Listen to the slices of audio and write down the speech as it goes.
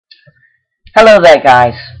Hello there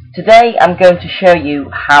guys, today I'm going to show you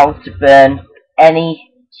how to burn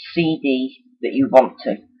any CD that you want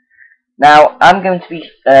to. Now I'm going to be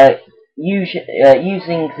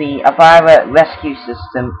using the Avira rescue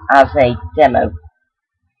system as a demo.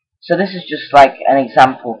 So this is just like an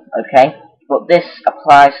example, okay? But this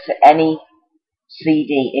applies to any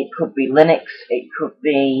CD. It could be Linux, it could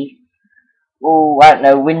be, I don't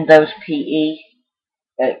know, Windows PE.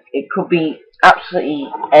 It could be absolutely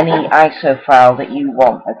any ISO file that you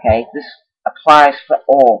want, okay? This applies for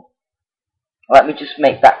all. Let me just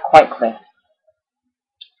make that quite clear.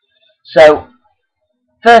 So,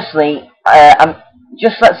 firstly,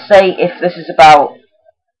 let's say if this is about,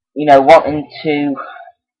 wanting to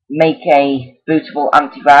make a bootable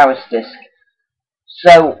antivirus disk.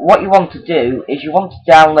 So, what you want to do is you want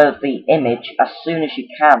to download the image as soon as you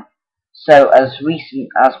can. So, as recent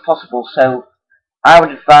as possible. So, I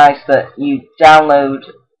would advise that you download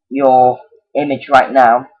your image right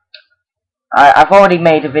now. I've already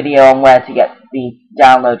made a video on where to get the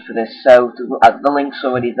download for this, so the link's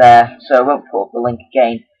already there, so I won't put up the link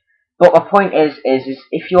again. But my point is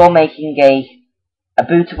if you're making a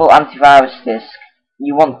bootable antivirus disk,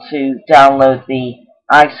 you want to download the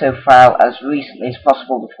ISO file as recently as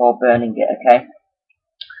possible before burning it, okay?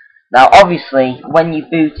 Now obviously, when you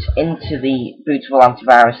boot into the bootable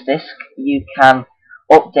antivirus disk, you can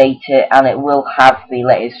update it and it will have the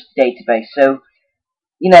latest database. So,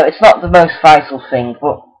 it's not the most vital thing,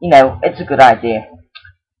 but, it's a good idea.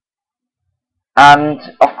 And,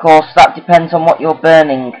 of course, that depends on what you're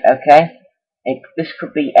burning, okay? This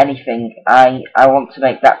could be anything. I want to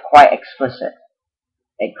make that quite explicit.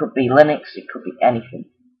 It could be Linux, it could be anything.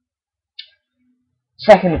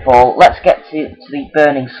 Second of all, let's get to the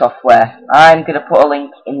burning software. I'm going to put a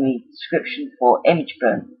link in the description for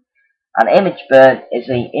Imgburn. And Imgburn is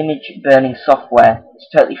an image burning software. It's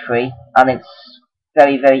totally free, and it's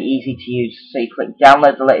very, very easy to use. So you click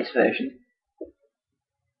download the latest version.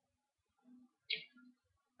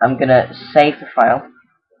 I'm going to save the file.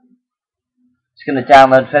 It's going to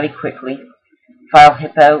download very quickly. File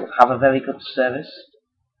Hippo have a very good service.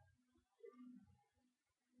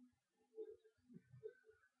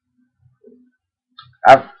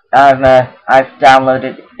 I've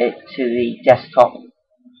downloaded it to the desktop.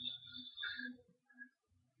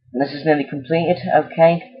 And this is nearly completed,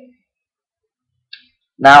 okay.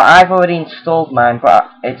 Now I've already installed mine, but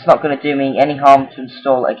it's not going to do me any harm to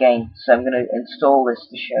install it again, so I'm going to install this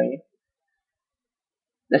to show you.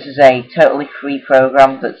 This is a totally free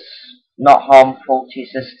program that's not harmful to your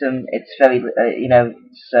system. It's very,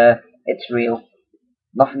 it's real.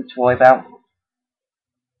 Nothing to worry about.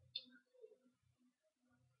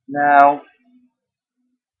 Now,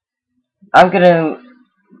 I'm going to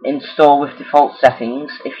install with default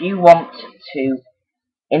settings. If you want to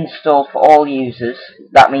install for all users,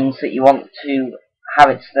 that means that you want to have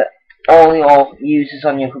it so that all your users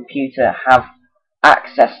on your computer have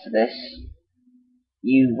access to this.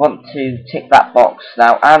 You want to tick that box.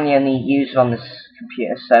 Now, I'm the only user on this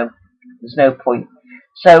computer, so there's no point.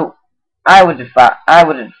 So, I would advise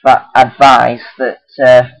that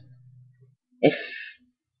if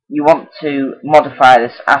you want to modify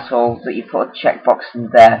this at all, that you put a checkbox in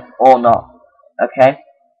there or not. Okay?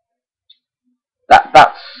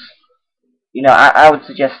 That's I would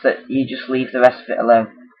suggest that you just leave the rest of it alone.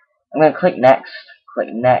 I'm going to click next, click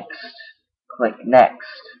next, click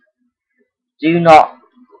next. Do not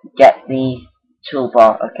get the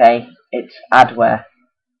toolbar, okay? It's adware.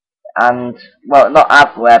 And, well, not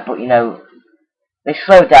adware, but they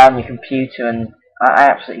slow down your computer, and I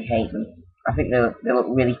absolutely hate them. I think they look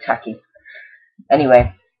really tacky.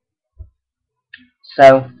 Anyway,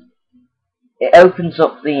 so it opens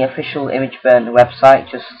up the official Imgburn website.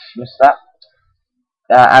 Just dismiss that,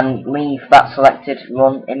 and leave that selected.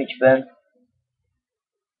 Run Imgburn.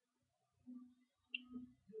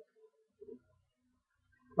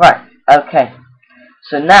 Right. Okay.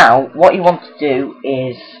 So now what you want to do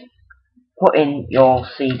is put in your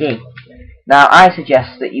CD. Now I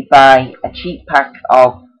suggest that you buy a cheap pack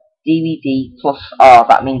of DVD plus R,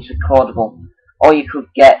 that means recordable, or you could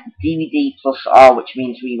get DVD plus R, which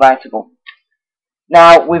means rewritable.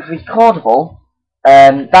 Now with recordable,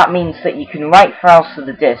 that means that you can write files to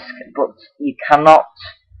the disk, but you cannot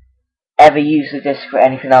ever use the disk for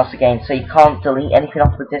anything else again. So you can't delete anything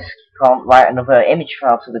off the disk, you can't write another image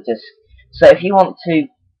file to the disk. So if you're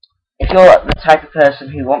the type of person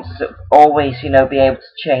who wants to always, be able to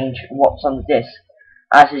change what's on the disk,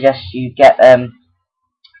 I suggest you get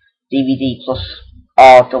DVD plus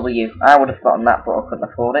RW. I would have gotten that, but I couldn't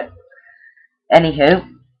afford it. Anywho,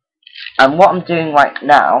 and what I'm doing right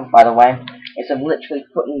now, by the way, is I'm literally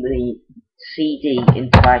putting the CD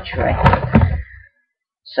into my tray.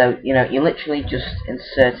 So, you know, you literally just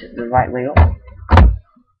insert it the right way up.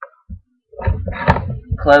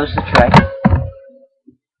 Close the tray.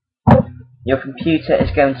 Your computer is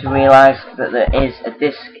going to realise that there is a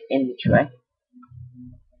disk in the tray.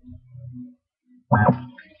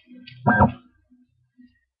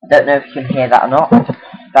 I don't know if you can hear that or not.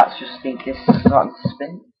 That's just the disk starting to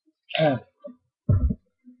spin.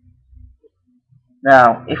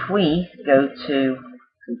 Now, if we go to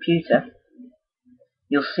computer,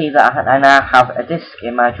 you'll see that I now have a disk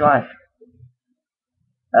in my drive.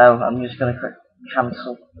 Oh, I'm just going to click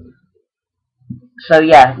cancel. So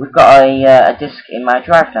yeah, we've got a disk in my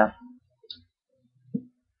drive now.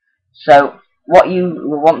 So what you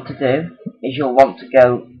will want to do is you'll want to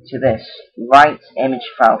go to this write image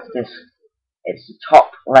file to disk. It's the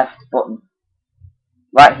top left button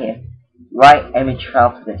right here. Write image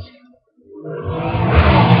file to disk.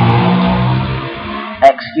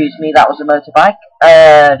 Excuse me, that was a motorbike.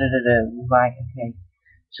 Right, okay.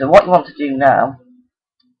 So what you want to do now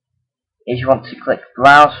is you want to click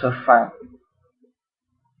browse for a file.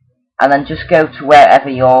 And then just go to wherever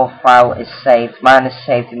your file is saved. Mine is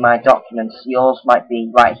saved in my documents. Yours might be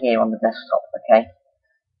right here on the desktop, okay?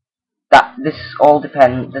 This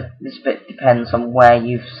bit depends on where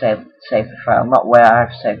you've saved the file, not where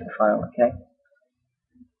I've saved the file, okay?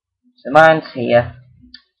 So mine's here,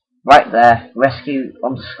 right there,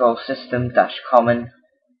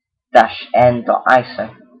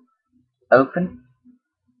 rescue_system-common-n.iso. Open.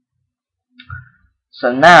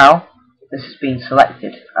 So now this has been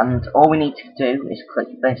selected, and all we need to do is click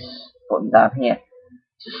this button down here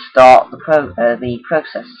to start the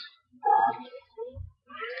process.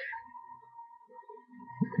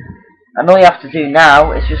 And all you have to do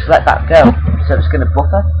now is just let that go. So it's going to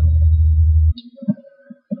buffer.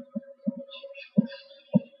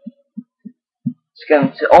 It's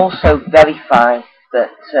going to also verify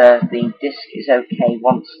that the disk is okay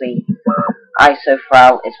once the ISO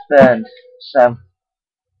file is burned. So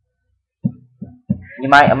you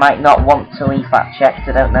might or might not want to leave that checked,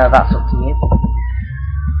 I don't know, that's up to you.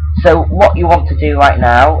 So what you want to do right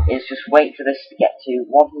now is just wait for this to get to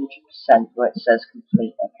 100% where it says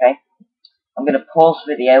complete, okay? I'm going to pause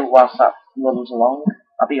the video whilst that runs along.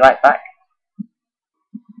 I'll be right back.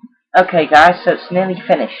 Okay guys, so it's nearly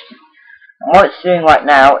finished. And what it's doing right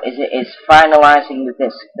now is it is finalising the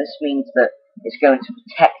disk. This means that it's going to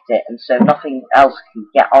protect it, and so nothing else can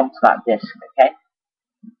get onto that disk, okay?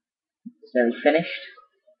 It's nearly finished.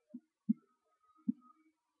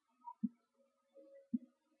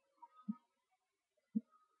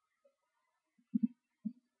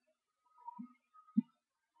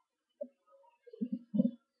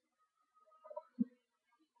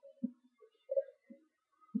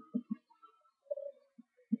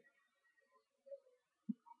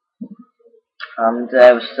 And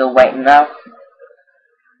we're still waiting now.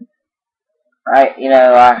 I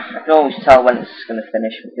can always tell when it's going to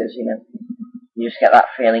finish, because you just get that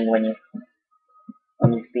feeling when you've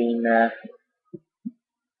been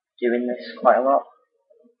doing this quite a lot.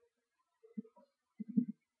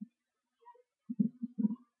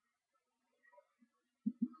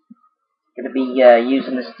 Going to be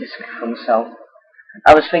using this disc for myself.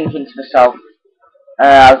 I was thinking to myself,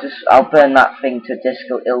 I'll burn that thing to a disc.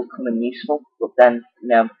 It'll come in useful. But then,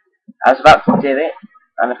 I was about to do it,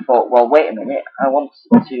 and I thought, well, wait a minute. I wanted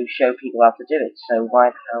to show people how to do it, so why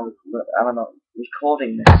the hell am I not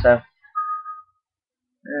recording this? So,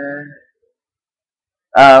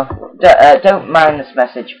 don't mind this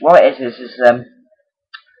message. What it is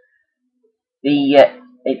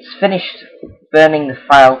it's finished burning the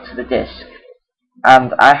file to the disk,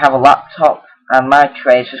 and I have a laptop, and my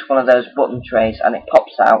tray is just one of those button trays, and it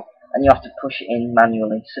pops out, and you have to push it in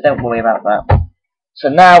manually, so don't worry about that. So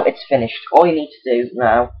now it's finished. All you need to do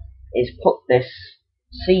now is put this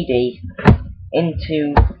CD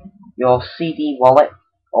into your CD wallet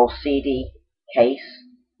or CD case,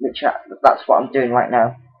 that's what I'm doing right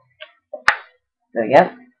now. There we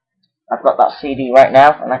go. I've got that CD right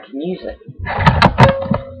now, and I can use it.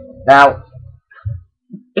 Now,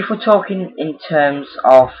 if we're talking in terms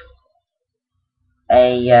of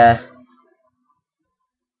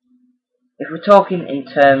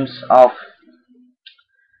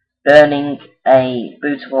burning a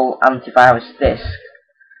bootable antivirus disk,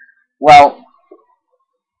 well,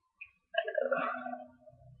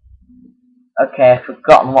 okay, I've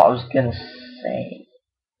forgotten what I was going to say.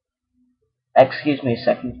 Excuse me a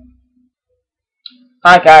second.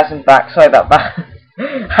 Hi guys, I'm back. Sorry about that.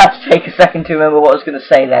 I had to take a second to remember what I was going to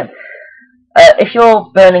say then. If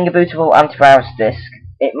you're burning a bootable antivirus disk,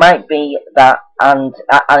 it might be that, and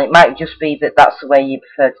it might just be that that's the way you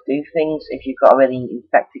prefer to do things, if you've got a really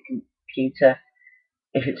infected computer,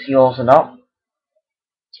 if it's yours or not.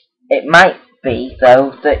 It might be,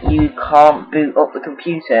 though, that you can't boot up the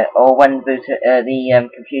computer, or when the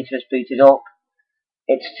computer is booted up,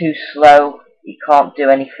 it's too slow, you can't do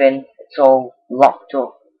anything, it's all locked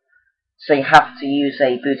up. So you have to use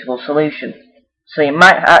a bootable solution. So you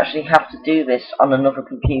might actually have to do this on another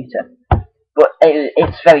computer. But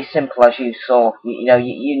it's very simple, as you saw.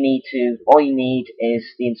 All you need is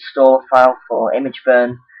the installer file for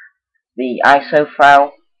Imgburn, the ISO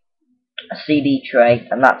file, a CD tray,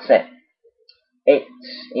 and that's it.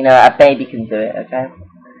 A baby can do it, okay?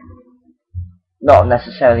 Not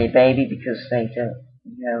necessarily a baby, because they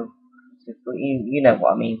don't, but you know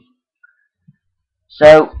what I mean.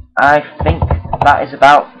 So, I think that is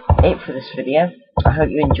about it for this video. I hope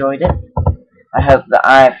you enjoyed it. I hope that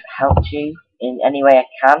I've helped you in any way I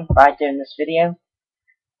can by doing this video.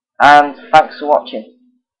 And thanks for watching.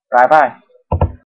 Bye bye.